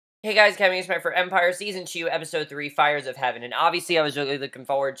Hey guys, Kevin Smith for Empire Season 2, Episode 3, Fires of Heaven. And obviously, I was really looking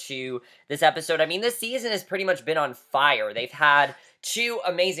forward to this episode. I mean, this season has pretty much been on fire. They've had two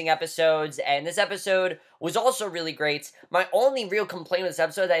amazing episodes, and this episode was also really great. My only real complaint with this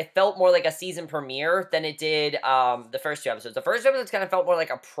episode is that it felt more like a season premiere than it did the first two episodes. The first episode kind of felt more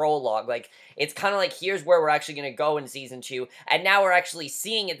like a prologue. Like, it's kind of like, here's where we're actually going to go in Season 2, and now we're actually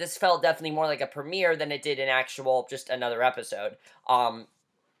seeing it. This felt definitely more like a premiere than it did an actual, just another episode.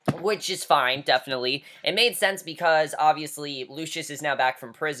 Which is fine, definitely. It made sense because, obviously, Lucious is now back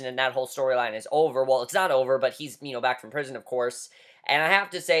from prison and that whole storyline is over. Well, it's not over, but he's, back from prison, of course. And I have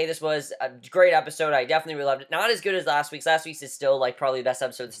to say, this was a great episode. I definitely really loved it. Not as good as last week's. Last week's is still, probably the best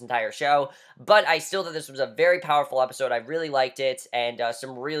episode of this entire show. But I still thought this was a very powerful episode. I really liked it. And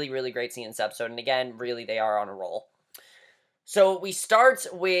some really, really great scenes in this episode. And again, really, they are on a roll. So we start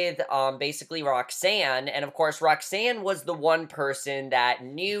with basically Roxanne, and of course Roxanne was the one person that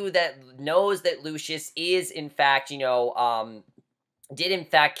knows that Lucious is in fact, did in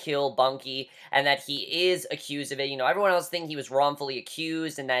fact kill Bunky, and that he is accused of it. Everyone else thinks he was wrongfully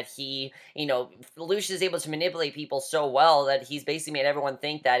accused, and that he, Lucious is able to manipulate people so well that he's basically made everyone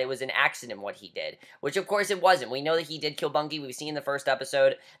think that it was an accident what he did, which of course it wasn't. We know that he did kill Bunky. We've seen in the first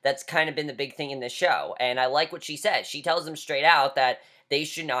episode. That's kind of been the big thing in this show, and I like what she said. She tells them straight out that they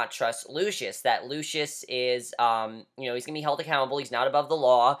should not trust Lucious, that Lucious is, he's going to be held accountable, he's not above the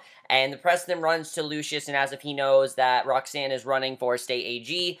law, and the press then runs to Lucious and as if he knows that Roxanne is running for state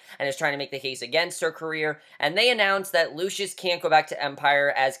AG and is trying to make the case against her career, and they announce that Lucious can't go back to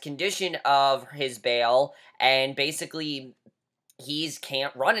Empire as condition of his bail, and basically he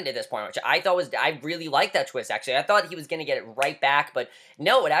can't run it at this point, which I really like that twist, actually. I thought he was going to get it right back, but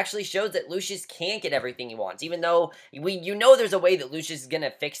no, it actually shows that Lucious can't get everything he wants, even though there's a way that Lucious is going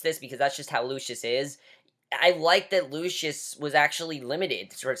to fix this, because that's just how Lucious is. I like that Lucious was actually limited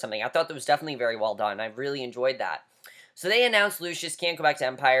to something. I thought that was definitely very well done. I really enjoyed that. So they announce Lucious can't go back to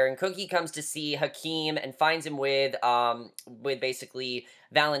Empire, and Cookie comes to see Hakeem and finds him with basically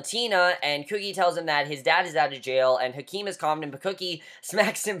Valentina, and Cookie tells him that his dad is out of jail, and Hakeem is calmed him, but Cookie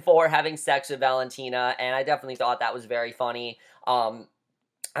smacks him for having sex with Valentina, and I definitely thought that was very funny.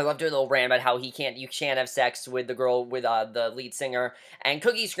 I loved her little rant about how you can't have sex with the girl, with the lead singer, and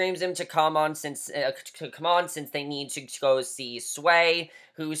Cookie screams him to come on since they need to go see Sway,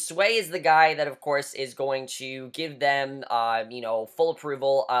 who Sway is the guy that of course is going to give them full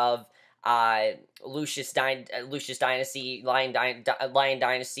approval of Lucious Dynasty, Lyon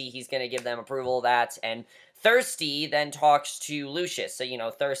Dynasty. He's going to give them approval of that, and Thirsty then talks to Lucious.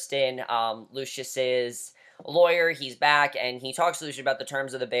 So Thurston, Lucious's lawyer, he's back, and he talks to Lucious about the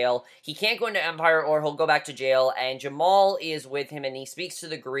terms of the bail. He can't go into Empire or he'll go back to jail, and Jamal is with him, and he speaks to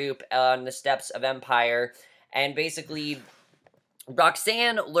the group on the steps of Empire, and basically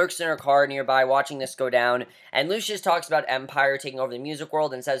Roxanne lurks in her car nearby watching this go down, and Lucious talks about Empire taking over the music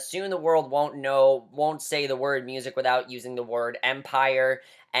world and says soon the world won't say the word music without using the word Empire,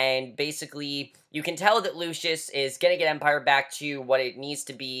 and basically you can tell that Lucious is going to get Empire back to what it needs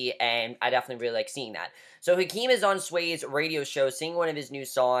to be, and I definitely really like seeing that. So Hakeem is on Sway's radio show singing one of his new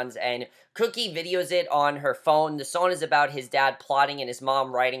songs, and Cookie videos it on her phone. The song is about his dad plotting and his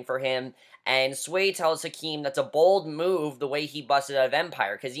mom writing for him, and Sway tells Hakeem that's a bold move the way he busted out of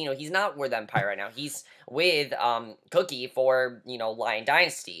Empire, because, he's not with Empire right now. He's with Cookie for, Lyon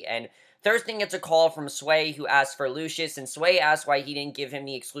Dynasty, and Thurston gets a call from Sway, who asks for Lucious, and Sway asks why he didn't give him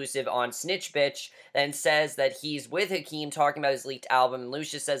the exclusive on Snitch Bitch, then says that he's with Hakeem talking about his leaked album, and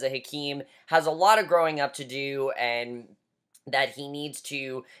Lucious says that Hakeem has a lot of growing up to do, and that he needs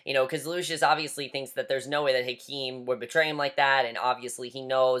to, because Lucious obviously thinks that there's no way that Hakeem would betray him like that, and obviously he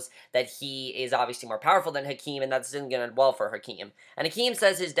knows that he is obviously more powerful than Hakeem, and that's not going to end well for Hakeem. And Hakeem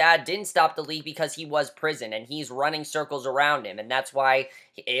says his dad didn't stop the leak because he was prison, and he's running circles around him, and that's why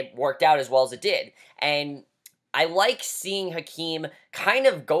it worked out as well as it did. And I like seeing Hakeem kind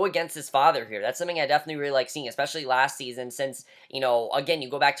of go against his father here. That's something I definitely really like seeing, especially last season, since, again, you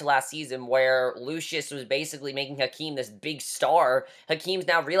go back to last season where Lucious was basically making Hakeem this big star. Hakeem's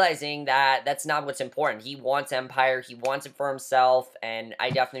now realizing that that's not what's important. He wants Empire, he wants it for himself, and I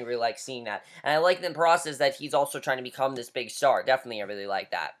definitely really like seeing that. And I like in the process that he's also trying to become this big star. Definitely, I really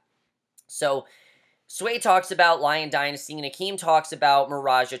like that. So Sway talks about Lyon Dynasty, and Hakeem talks about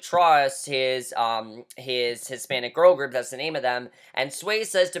Mirage Trust, his Hispanic girl group, that's the name of them, and Sway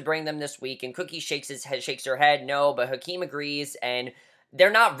says to bring them this week, and Cookie shakes her head, no, but Hakeem agrees, and they're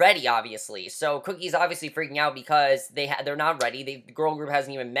not ready, obviously. So Cookie's obviously freaking out because they're not ready. The girl group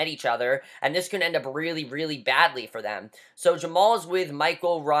hasn't even met each other, and this could end up really, really badly for them. So Jamal's with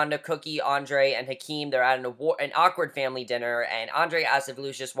Michael, Rhonda, Cookie, Andre, and Hakeem. They're at an awkward family dinner, and Andre asks if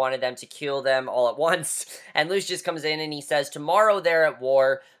Lucious wanted them to kill them all at once. And Lucious comes in and he says, tomorrow they're at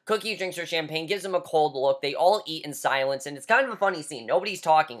war. Cookie drinks her champagne, gives him a cold look. They all eat in silence, and it's kind of a funny scene. Nobody's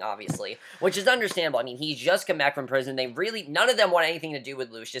talking, obviously, which is understandable. I mean, he's just come back from prison. None of them want anything to do with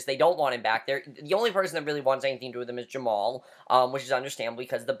Lucious. They don't want him back there. The only person that really wants anything to do with him is Jamal, which is understandable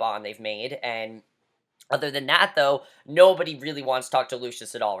because of the bond they've made. And other than that, though, nobody really wants to talk to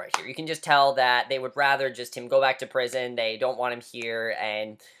Lucious at all right here. You can just tell that they would rather just him go back to prison. They don't want him here,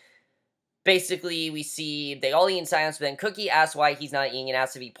 and basically, we see they all eat in silence, but then Cookie asks why he's not eating and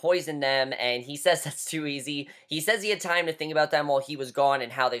asks if he poisoned them, and he says that's too easy. He says he had time to think about them while he was gone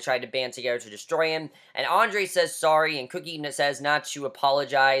and how they tried to band together to destroy him. And Andre says sorry, and Cookie says not to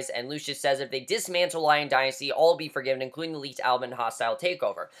apologize, and Lucious says if they dismantle Lyon Dynasty, all will be forgiven, including the leaked album and hostile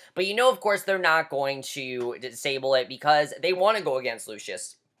takeover. But you know, of course, they're not going to disable it because they want to go against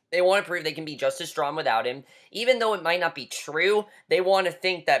Lucious. They want to prove they can be just as strong without him. Even though it might not be true, they want to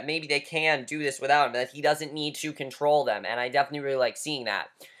think that maybe they can do this without him, that he doesn't need to control them, and I definitely really like seeing that.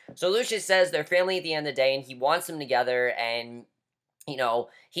 So Lucious says they're family at the end of the day, and he wants them together, and you know,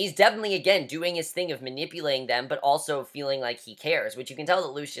 he's definitely, again, doing his thing of manipulating them, but also feeling like he cares, which you can tell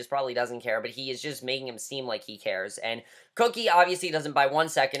that Lucious probably doesn't care, but he is just making him seem like he cares. And Cookie obviously doesn't buy 1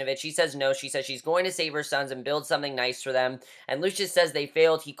 second of it. She says no. She says she's going to save her sons and build something nice for them. And Lucious says they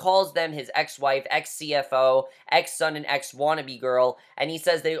failed. He calls them his ex-wife, ex-CFO, ex-son, and ex-wannabe girl. And he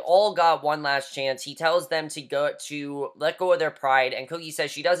says they all got one last chance. He tells them to let go of their pride. And Cookie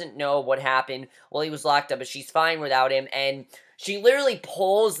says she doesn't know what happened while he was locked up, but she's fine without him. And she literally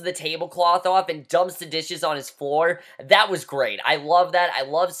pulls the tablecloth off and dumps the dishes on his floor. That was great. I love that. I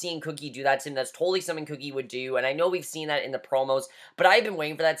love seeing Cookie do that to him. That's totally something Cookie would do, and I know we've seen that in the promos, but I've been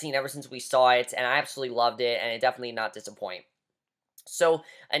waiting for that scene ever since we saw it, and I absolutely loved it, and it definitely did not disappoint. So,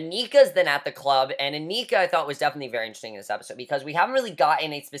 Anika's then at the club, and Anika I thought was definitely very interesting in this episode, because we haven't really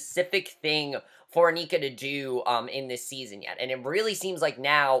gotten a specific thing for Anika to do in this season yet, and it really seems like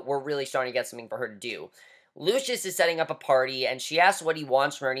now we're really starting to get something for her to do. Lucious is setting up a party, and she asks what he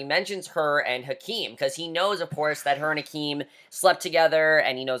wants from her, and he mentions her and Hakeem, because he knows, of course, that her and Hakeem slept together,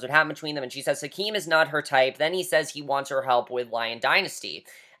 and he knows what happened between them, and she says Hakeem is not her type. Then he says he wants her help with Lyon Dynasty,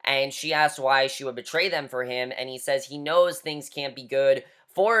 and she asks why she would betray them for him, and he says he knows things can't be good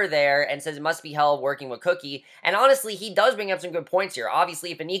for her there, and says it must be hell working with Cookie. And honestly, he does bring up some good points here.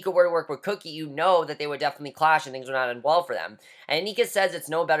 Obviously, if Anika were to work with Cookie, you know that they would definitely clash and things would not end well for them. And Anika says it's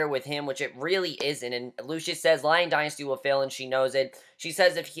no better with him, which it really isn't. And Lucious says Lyon Dynasty will fail, and she knows it. She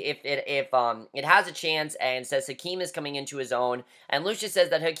says if it has a chance, and says Hakeem is coming into his own. And Lucious says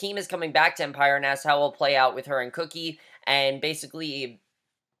that Hakeem is coming back to Empire, and asks how it will play out with her and Cookie. And basically,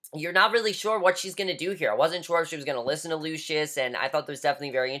 you're not really sure what she's going to do here. I wasn't sure if she was going to listen to Lucious, and I thought that was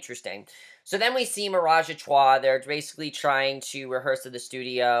definitely very interesting. So then we see Mirage et Trois. They're basically trying to rehearse at the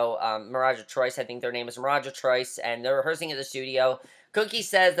studio. Mirage et Trois, I think their name is Mirage et Trois, and they're rehearsing at the studio. Cookie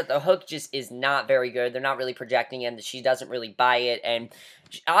says that the hook just is not very good. They're not really projecting it, that she doesn't really buy it, and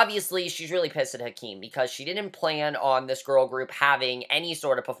obviously she's really pissed at Hakeem because she didn't plan on this girl group having any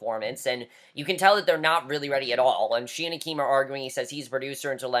sort of performance, and you can tell that they're not really ready at all. And she and Hakeem are arguing. He says he's a producer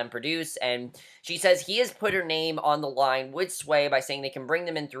and to let him produce, and she says he has put her name on the line with Sway by saying they can bring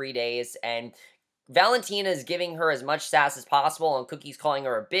them in 3 days, and Valentina is giving her as much sass as possible, and Cookie's calling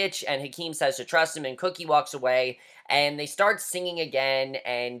her a bitch, and Hakeem says to trust him, and Cookie walks away, and they start singing again,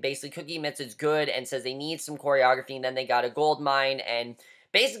 and basically Cookie admits it's good, and says they need some choreography, and then they got a gold mine, and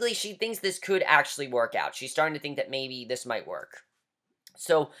basically she thinks this could actually work out. She's starting to think that maybe this might work.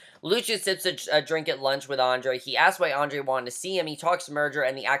 So, Lucious sips a drink at lunch with Andre. He asks why Andre wanted to see him. He talks merger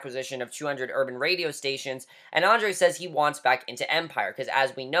and the acquisition of 200 urban radio stations. And Andre says he wants back into Empire. Because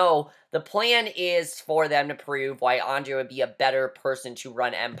as we know, the plan is for them to prove why Andre would be a better person to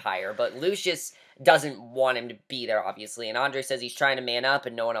run Empire. But Lucious doesn't want him to be there, obviously. And Andre says he's trying to man up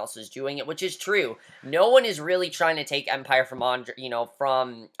and no one else is doing it, which is true. No one is really trying to take Empire from Andre,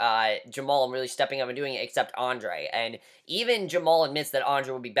 from Jamal and really stepping up and doing it except Andre. And even Jamal admits that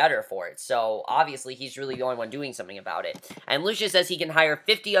Andre would be better for it. So, obviously, he's really the only one doing something about it. And Lucious says he can hire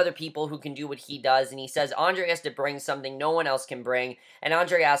 50 other people who can do what he does. And he says Andre has to bring something no one else can bring. And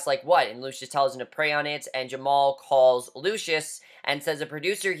Andre asks, like, what? And Lucious tells him to pray on it. And Jamal calls Lucious and says the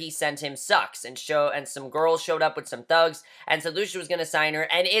producer he sent him sucks, and some girls showed up with some thugs, and said Lucious was going to sign her,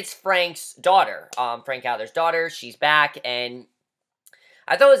 and it's Frank's daughter, Frank Adler's daughter. She's back, and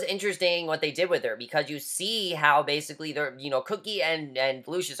I thought it was interesting what they did with her, because you see how basically they're, Cookie and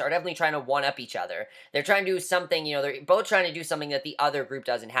Lucious are definitely trying to one-up each other. They're trying to do something, they're both trying to do something that the other group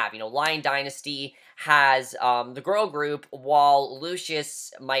doesn't have. Lyon Dynasty has the girl group, while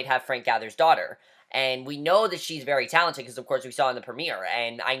Lucious might have Frank Gather's daughter. And we know that she's very talented because, of course, we saw in the premiere.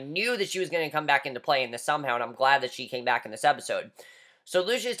 And I knew that she was going to come back into play in this somehow, and I'm glad that she came back in this episode. So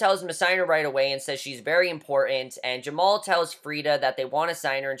Lucious tells him to sign her right away and says she's very important. And Jamal tells Freda that they want to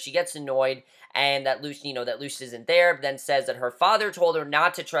sign her, and she gets annoyed and that that Lucious isn't there, but then says that her father told her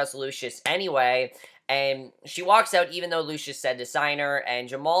not to trust Lucious anyway. And she walks out even though Lucious said to sign her. And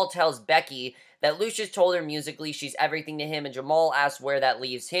Jamal tells Becky that Lucious told her musically she's everything to him, and Jamal asks where that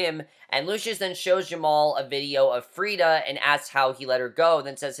leaves him. And Lucious then shows Jamal a video of Freda and asks how he let her go,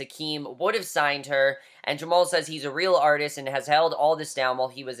 then says Hakeem would have signed her, and Jamal says he's a real artist and has held all this down while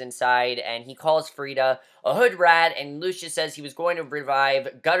he was inside, and he calls Freda a hood rat, and Lucious says he was going to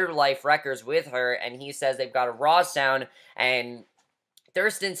revive Gutter Life Records with her, and he says they've got a raw sound, and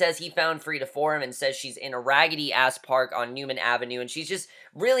Thurston says he found Freda for him and says she's in a raggedy-ass park on Newman Avenue, and she's just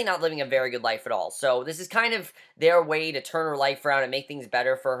really not living a very good life at all. So this is kind of their way to turn her life around and make things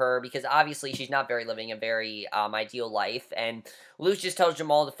better for her, because obviously she's not living a very ideal life. And Lucious tells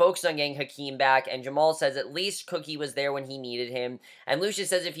Jamal to focus on getting Hakeem back, and Jamal says at least Cookie was there when he needed him. And Lucious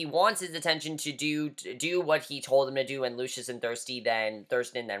says if he wants his attention to do what he told him to do, and Lucious and Thurston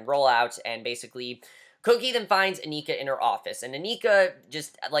then roll out, and basically Cookie then finds Anika in her office, and Anika,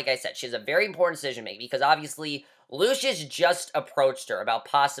 just like I said, she has a very important decision to make, because obviously Lucious just approached her about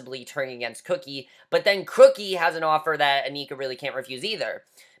possibly turning against Cookie, but then Cookie has an offer that Anika really can't refuse either.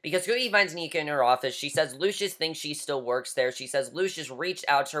 Because Cookie finds Anika in her office, she says Lucious thinks she still works there. She says Lucious reached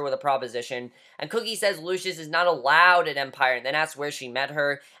out to her with a proposition, and Cookie says Lucious is not allowed at Empire, and then asks where she met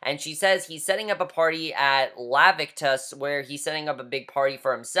her, and she says he's setting up a party at Lavictus, where he's setting up a big party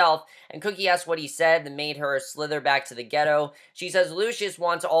for himself, and Cookie asks what he said that made her slither back to the ghetto. She says Lucious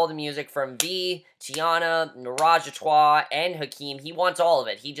wants all the music from V, Tiana, Narajatois, and Hakeem. He wants all of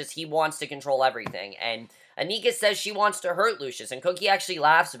it. He wants to control everything, and Anika says she wants to hurt Lucious, and Cookie actually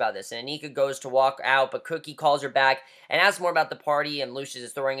laughs about this, and Anika goes to walk out, but Cookie calls her back and asks more about the party, and Lucious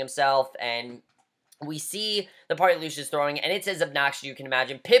is throwing himself, and we see the party Lucious is throwing, and it's as obnoxious as you can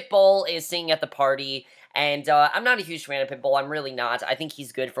imagine. Pitbull is singing at the party, and I'm not a huge fan of Pitbull. I'm really not. I think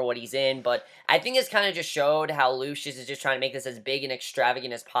he's good for what he's in, but I think this kind of just showed how Lucious is just trying to make this as big and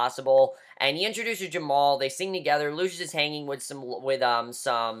extravagant as possible. And he introduces Jamal. They sing together. Lucious is hanging with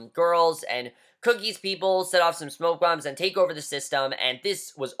some girls, and Cookie's people set off some smoke bombs and take over the system, and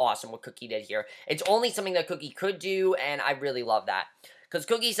this was awesome what Cookie did here. It's only something that Cookie could do, and I really love that. Because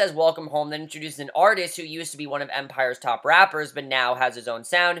Cookie says welcome home, then introduces an artist who used to be one of Empire's top rappers, but now has his own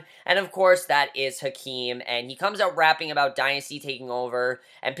sound, and of course that is Hakeem, and he comes out rapping about Dynasty taking over,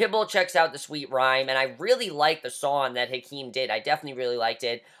 and Pitbull checks out the sweet rhyme, and I really like the song that Hakeem did. I definitely really liked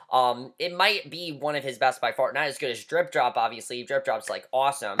it. It might be one of his best by far. Not as good as Drip Drop, obviously. Drip Drop's, like,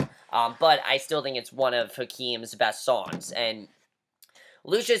 awesome. But I still think it's one of Hakeem's best songs. And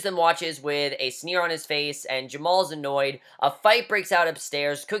Lucious then watches with a sneer on his face, and Jamal's annoyed. A fight breaks out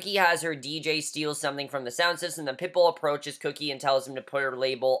upstairs. Cookie has her DJ steal something from the sound system. Then Pitbull approaches Cookie and tells him to put her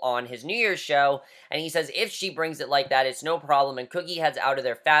label on his New Year's show. And he says if she brings it like that, it's no problem. And Cookie heads out of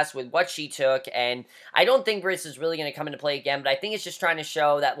there fast with what she took. And I don't think Briss is really going to come into play again, but I think it's just trying to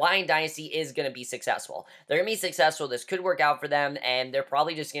show that Lyon Dynasty is going to be successful. They're going to be successful. This could work out for them, and they're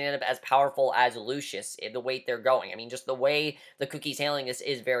probably just going to end up as powerful as Lucious in the way they're going. I mean, just the way the Cookie's handling this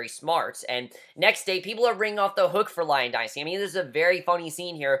is very smart. And next day, people are ringing off the hook for Lyon Dynasty. I mean, this is a very funny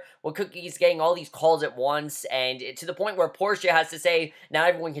scene here where Cookie's getting all these calls at once, and to the point where Portia has to say, not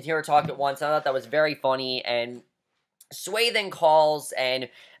everyone can hear her talk at once. I thought that was very funny, and Sway then calls, and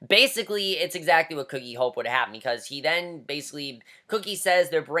basically, it's exactly what Cookie hoped would happen, because he then basically, Cookie says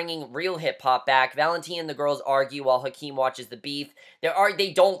they're bringing real hip-hop back. Valentina and the girls argue while Hakeem watches the beef.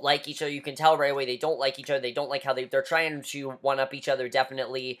 They don't like each other. You can tell right away they don't like each other. They don't like how they're trying to one-up each other,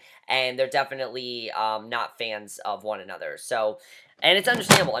 definitely, and they're definitely not fans of one another. So, and it's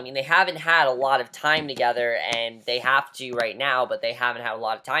understandable. I mean, they haven't had a lot of time together, and they have to right now, but they haven't had a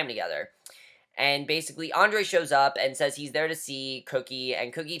lot of time together. And basically, Andre shows up and says he's there to see Cookie,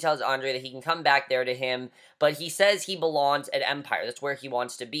 and Cookie tells Andre that he can come back there to him, but he says he belongs at Empire. That's where he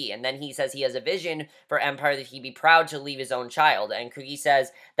wants to be. And then he says he has a vision for Empire that he'd be proud to leave his own child. And Cookie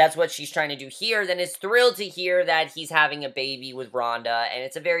says that's what she's trying to do here. Then is thrilled to hear that he's having a baby with Rhonda, and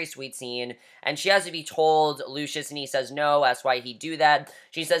it's a very sweet scene. And she has to be told Lucious, and he says no, that's why he'd do that.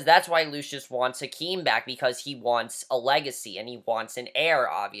 She says that's why Lucious wants Hakeem back, because he wants a legacy, and he wants an heir,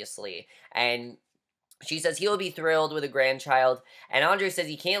 obviously. And She says he'll be thrilled with a grandchild, and Andre says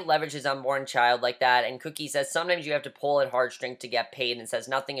he can't leverage his unborn child like that, and Cookie says sometimes you have to pull at heartstrings to get paid, and says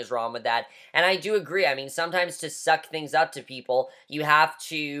nothing is wrong with that, and I do agree. I mean, sometimes to suck things up to people, you have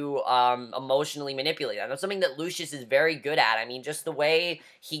to emotionally manipulate them. That's something that Lucious is very good at. I mean, just the way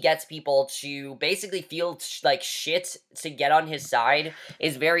he gets people to basically feel like shit to get on his side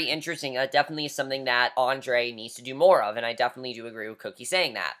is very interesting. That definitely is something that Andre needs to do more of, and I definitely do agree with Cookie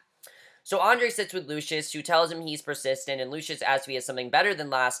saying that. So Andre sits with Lucious, who tells him he's persistent, and Lucious asks if he has something better than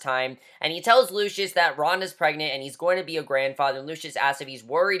last time, and he tells Lucious that Rhonda's pregnant and he's going to be a grandfather, and Lucious asks if he's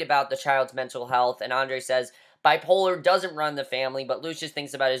worried about the child's mental health, and Andre says bipolar doesn't run the family, but Lucious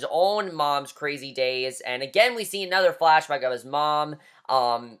thinks about his own mom's crazy days, and again we see another flashback of his mom,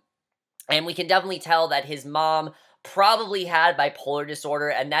 and we can definitely tell that his mom probably had bipolar disorder,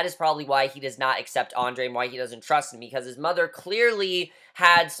 and that is probably why he does not accept Andre and why he doesn't trust him, because his mother clearly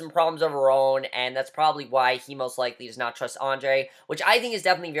had some problems of her own, and that's probably why he most likely does not trust Andre, which I think is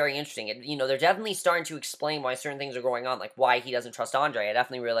definitely very interesting. You know, they're definitely starting to explain why certain things are going on, like why he doesn't trust Andre. I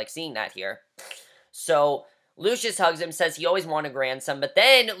definitely really like seeing that here. So Lucious hugs him, says he always wanted a grandson, but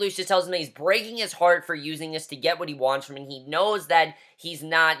then Lucious tells him that he's breaking his heart for using this to get what he wants from him, and he knows that he's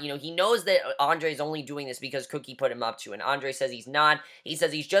not, he knows that Andre's only doing this because Cookie put him up to, and Andre says he's not. He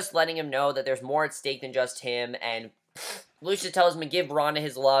says he's just letting him know that there's more at stake than just him, and Lucious tells him to give Rhonda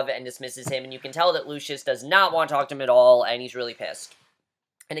his love and dismisses him, and you can tell that Lucious does not want to talk to him at all, and he's really pissed.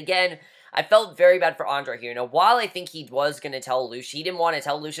 And again, I felt very bad for Andre here. Now, while I think he was going to tell Lucious, he didn't want to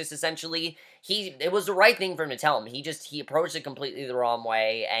tell Lucious, essentially, it was the right thing for him to tell him. He approached it completely the wrong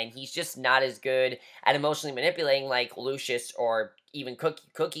way, and he's just not as good at emotionally manipulating like Lucious or even Cookie.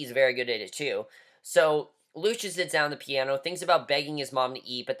 Cookie's very good at it, too. So Lucious sits down at the piano, thinks about begging his mom to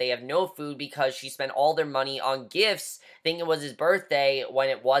eat, but they have no food because she spent all their money on gifts, thinking it was his birthday when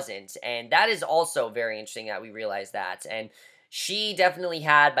it wasn't. And that is also very interesting that we realize that. And she definitely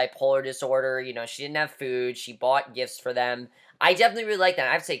had bipolar disorder. She didn't have food. She bought gifts for them. I definitely really like that.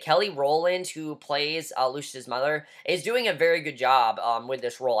 I have to say, Kelly Rowland, who plays Lucious's mother, is doing a very good job with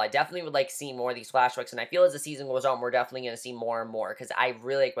this role. I definitely would like seeing more of these flashbacks, and I feel as the season goes on, we're definitely going to see more and more, because I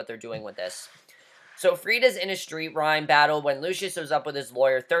really like what they're doing with this. So Freda's in a street rhyme battle when Lucious shows up with his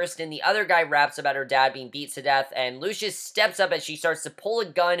lawyer, Thurston. The other guy raps about her dad being beat to death, and Lucious steps up as she starts to pull a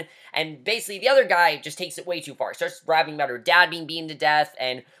gun, and basically the other guy just takes it way too far. Starts rapping about her dad being beaten to death,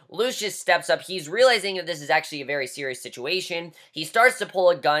 and Lucious steps up. He's realizing that this is actually a very serious situation. He starts to pull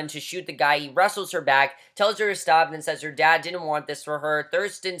a gun to shoot the guy. He wrestles her back, tells her to stop, and then says her dad didn't want this for her.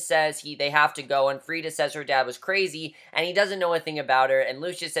 Thurston says they have to go, and Freda says her dad was crazy, and he doesn't know a thing about her, and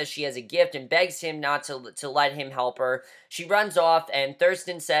Lucious says she has a gift and begs him not to let him help her. She runs off, and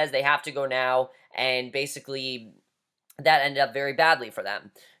Thurston says they have to go now, and basically that ended up very badly for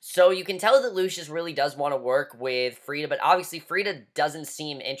them. So you can tell that Lucious really does want to work with Freda, but obviously Freda doesn't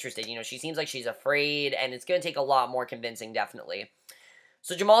seem interested. She seems like she's afraid, and it's going to take a lot more convincing, definitely.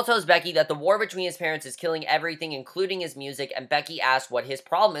 So Jamal tells Becky that the war between his parents is killing everything, including his music, and Becky asks what his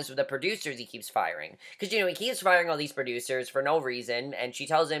problem is with the producers he keeps firing. Because, he keeps firing all these producers for no reason, and she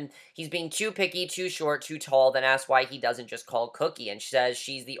tells him he's being too picky, too short, too tall, then asks why he doesn't just call Cookie, and she says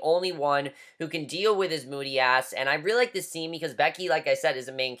she's the only one who can deal with his moody ass, and I really like this scene because Becky, like I said, is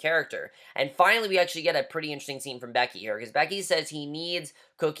a main character. And finally, we actually get a pretty interesting scene from Becky here, because Becky says he needs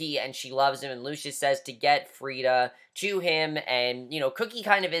Cookie, and she loves him, and Lucious says to get Freda to him, and, Cookie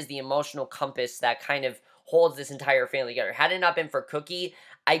kind of is the emotional compass that kind of holds this entire family together. Had it not been for Cookie,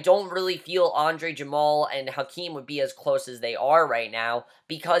 I don't really feel Andre, Jamal, and Hakeem would be as close as they are right now,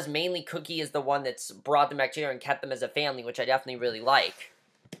 because mainly Cookie is the one that's brought them back together and kept them as a family, which I definitely really like.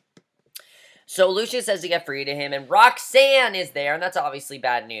 So Lucious says to get free to him, and Roxanne is there, and that's obviously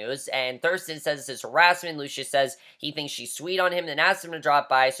bad news. And Thurston says this is harassment. Lucious says he thinks she's sweet on him, then asks him to drop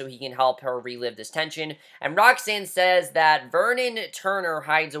by so he can help her relive this tension. And Roxanne says that Vernon Turner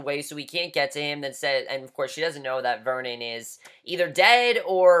hides away so he can't get to him, and of course she doesn't know that Vernon is either dead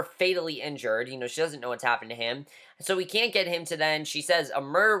or fatally injured. She doesn't know what's happened to him. So we can't get him to then. She says a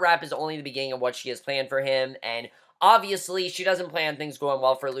murder rap is only the beginning of what she has planned for him, and obviously, she doesn't plan things going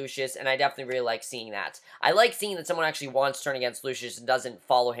well for Lucious, and I definitely really like seeing that. I like seeing that someone actually wants to turn against Lucious and doesn't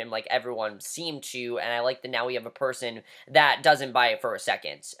follow him like everyone seemed to, and I like that now we have a person that doesn't buy it for a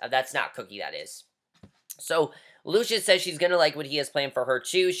second. That's not Cookie, that is. So Lucious says she's gonna like what he has planned for her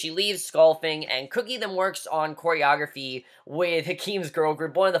too. She leaves scoffing, and Cookie then works on choreography with Hakeem's girl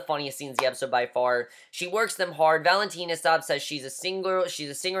group. One of the funniest scenes in the episode by far. She works them hard. Valentina stops, says she's a singer,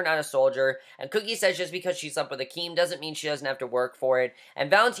 not a soldier. And Cookie says just because she's up with Hakeem doesn't mean she doesn't have to work for it.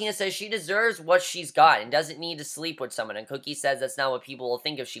 And Valentina says she deserves what she's got and doesn't need to sleep with someone. And Cookie says that's not what people will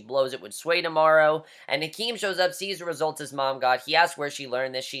think if she blows it with Sway tomorrow. And Hakeem shows up, sees the results his mom got. He asks where she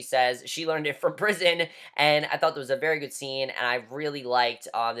learned this. She says she learned it from prison. And I thought that was a very good scene, and I really liked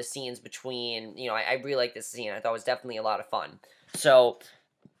the scenes between, I really liked this scene. I thought it was definitely a lot of fun. So,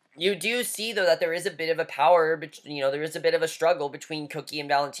 you do see, though, that there is a bit of a power, there is a bit of a struggle between Cookie and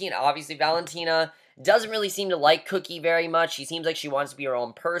Valentina. Obviously, Valentina doesn't really seem to like Cookie very much. She seems like she wants to be her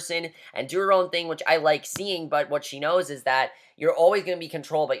own person and do her own thing, which I like seeing, but what she knows is that you're always going to be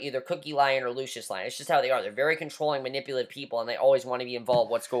controlled by either Cookie Lyon or Lucious Lyon. It's just how they are. They're very controlling, manipulative people, and they always want to be involved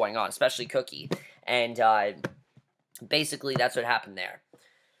in what's going on, especially Cookie. And, basically, that's what happened there.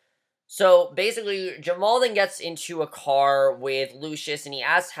 So, basically, Jamal then gets into a car with Lucious, and he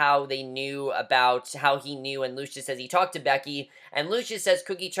asks how he knew, and Lucious says he talked to Becky, and Lucious says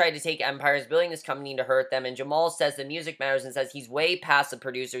Cookie tried to take Empire's building this company to hurt them, and Jamal says the music matters and says he's way past the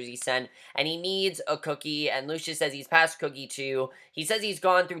producers he sent, and he needs a Cookie, and Lucious says he's past Cookie too. He says he's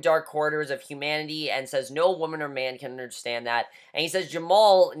gone through dark corridors of humanity, and says no woman or man can understand that, and he says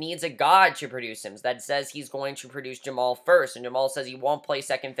Jamal needs a god to produce him, that says he's going to produce Jamal first, and Jamal says he won't play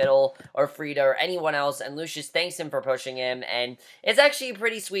second fiddle or Freda or anyone else, and Lucious thanks him for pushing him, and it's actually a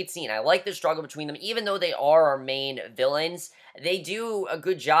pretty sweet scene. I like the struggle between them. Even though they are our main villains, they do a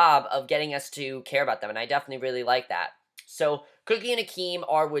good job of getting us to care about them, and I definitely really like that. So, Cookie and Hakeem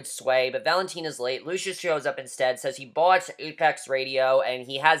are with Sway, but Valentina's late. Lucious shows up instead, says he bought Apex Radio, and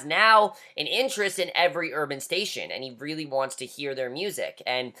he has now an interest in every urban station, and he really wants to hear their music,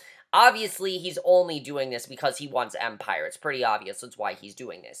 and obviously, he's only doing this because he wants Empire. It's pretty obvious. That's why he's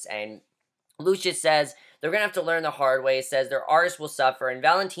doing this. And Lucious says they're going to have to learn the hard way, says their artists will suffer, and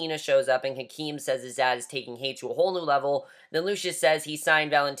Valentina shows up, and Hakeem says his dad is taking hate to a whole new level. Then Lucious says he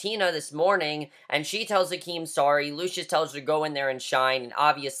signed Valentina this morning, and she tells Hakeem sorry. Lucious tells her to go in there and shine, and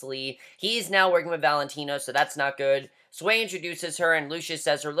obviously, he's now working with Valentina, so that's not good. Sway introduces her, and Lucious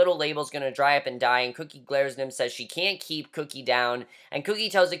says her little label's gonna dry up and die, and Cookie glares at him, says she can't keep Cookie down, and Cookie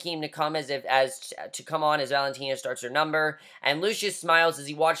tells Hakeem to come come on as Valentina starts her number, and Lucious smiles as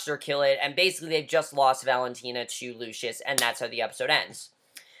he watches her kill it, and basically they've just lost Valentina to Lucious, and that's how the episode ends.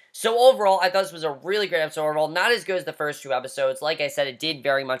 So overall, I thought this was a really great episode overall. Not as good as the first two episodes. Like I said, it did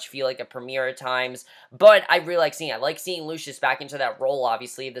very much feel like a premiere at times. But I really like seeing it. I like seeing Lucious back into that role,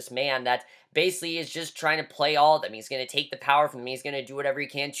 obviously, of this man that basically is just trying to play all of them. He's going to take the power from them. He's going to do whatever he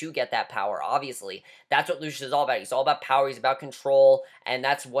can to get that power, obviously. That's what Lucious is all about. He's all about power. He's about control. And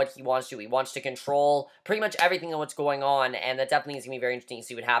that's what he wants to do. He wants to control pretty much everything of what's going on. And that definitely is going to be very interesting to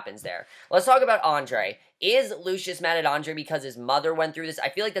see what happens there. Let's talk about Andre. Is Lucious mad at Andre because his mother went through this? I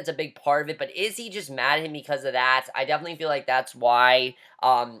feel like that's a big part of it, but is he just mad at him because of that? I definitely feel like that's why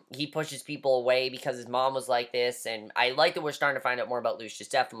he pushes people away, because his mom was like this, and I like that we're starting to find out more about Lucious,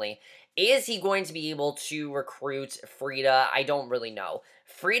 definitely. Is he going to be able to recruit Freda? I don't really know.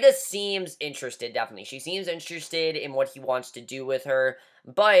 Freda seems interested, definitely. She seems interested in what he wants to do with her,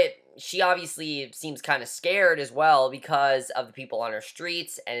 but she obviously seems kind of scared as well because of the people on her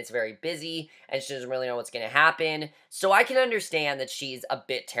streets, and it's very busy, and she doesn't really know what's going to happen. So I can understand that she's a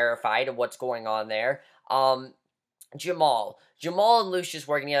bit terrified of what's going on there. Jamal and Lucious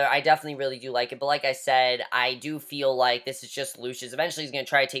working together, I definitely really do like it, but like I said, I do feel like this is just Lucious. Eventually he's going to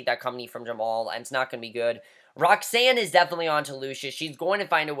try to take that company from Jamal, and it's not going to be good. Roxanne is definitely on to Lucious. She's going to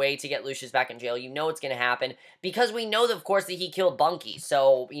find a way to get Lucious back in jail. You know it's going to happen, because we know, that, of course, that he killed Bunky.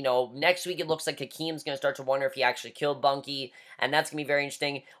 So, next week it looks like Hakeem's going to start to wonder if he actually killed Bunky, and that's going to be very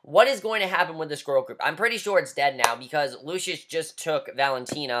interesting. What is going to happen with this girl group? I'm pretty sure it's dead now, because Lucious just took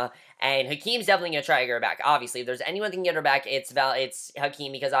Valentina, and Hakeem's definitely going to try to get her back. Obviously, if there's anyone that can get her back, it's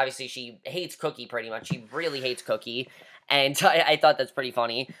Hakeem, because obviously she hates Cookie pretty much. She really hates Cookie, and I thought that's pretty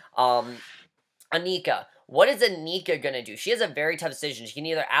funny. Anika. What is Anika going to do? She has a very tough decision. She can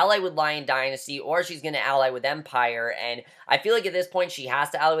either ally with Lyon Dynasty, or she's going to ally with Empire, and I feel like at this point she has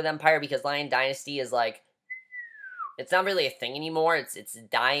to ally with Empire, because Lyon Dynasty is like, it's not really a thing anymore. It's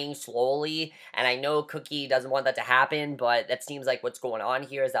dying slowly, and I know Cookie doesn't want that to happen, but that seems like what's going on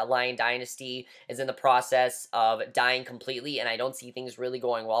here is that Lyon Dynasty is in the process of dying completely, and I don't see things really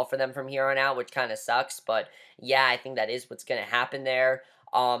going well for them from here on out, which kind of sucks, but yeah, I think that is what's going to happen there.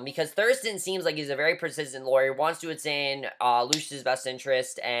 Because Thurston seems like he's a very persistent lawyer, wants to do what's in Lucious' best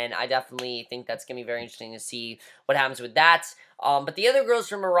interest, and I definitely think that's going to be very interesting to see what happens with that. But the other girls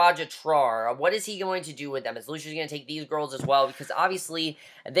from Miraja Trar, what is he going to do with them? Is Lucious going to take these girls as well? Because obviously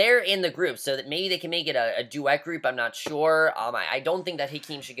they're in the group, so that maybe they can make it a duet group. I'm not sure. I don't think that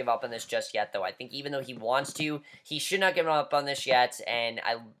Hakeem should give up on this just yet, though. I think even though he wants to, he should not give up on this yet, and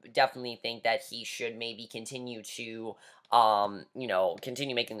I definitely think that he should maybe continue to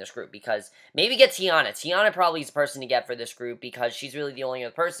continue making this group, because maybe get Tiana. Tiana probably is the person to get for this group, because she's really the only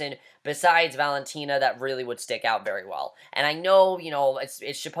other person besides Valentina that really would stick out very well. And I know,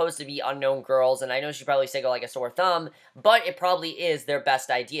 it's supposed to be unknown girls, and I know she probably stick out like a sore thumb, but it probably is their best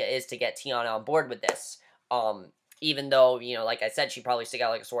idea is to get Tiana on board with this. Even though, like I said, she'd probably stick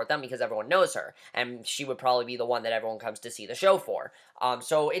out like a sore thumb because everyone knows her, and she would probably be the one that everyone comes to see the show for.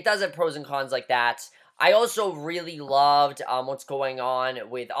 So it does have pros and cons like that. I also really loved what's going on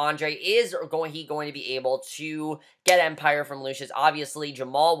with Andre. Is he going to be able to get Empire from Lucious? Obviously,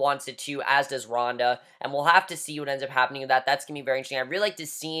 Jamal wants it to, as does Rhonda, and we'll have to see what ends up happening with that. That's going to be very interesting. I really like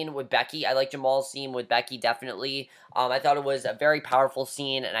this scene with Becky. I like Jamal's scene with Becky, definitely. I thought it was a very powerful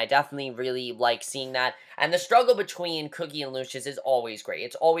scene, and I definitely really like seeing that. And the struggle between Cookie and Lucious is always great.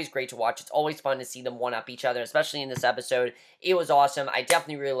 It's always great to watch. It's always fun to see them one-up each other, especially in this episode. It was awesome. I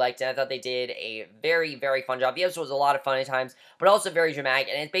definitely really liked it. I thought they did a very, very fun job. The episode was a lot of fun at times, but also very dramatic,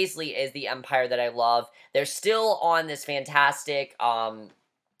 and it basically is the Empire that I love. They're still on this fantastic,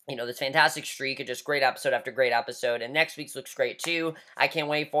 this fantastic streak of just great episode after great episode, and next week's looks great too. I can't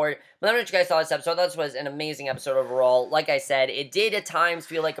wait for it. But let me know what you guys thought of this episode. I thought this was an amazing episode overall. Like I said, it did at times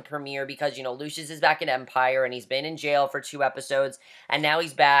feel like a premiere because, Lucious is back in Empire, and he's been in jail for 2 episodes, and now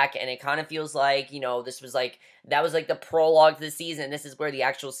he's back, and it kind of feels like, that was like the prologue to the season, and this is where the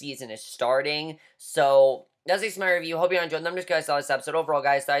actual season is starting. So that's my review. Hope you enjoyed. Let me know what you guys thought of this episode. Overall,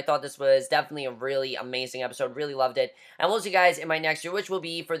 guys, I thought this was definitely a really amazing episode. Really loved it. And we'll see you guys in my next year, which will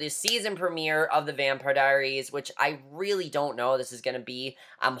be for the season premiere of The Vampire Diaries, which I really don't know this is going to be.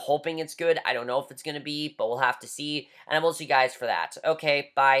 I'm hoping it's good. I don't know if it's going to be, but we'll have to see. And I will see you guys for that.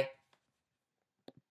 Okay, bye.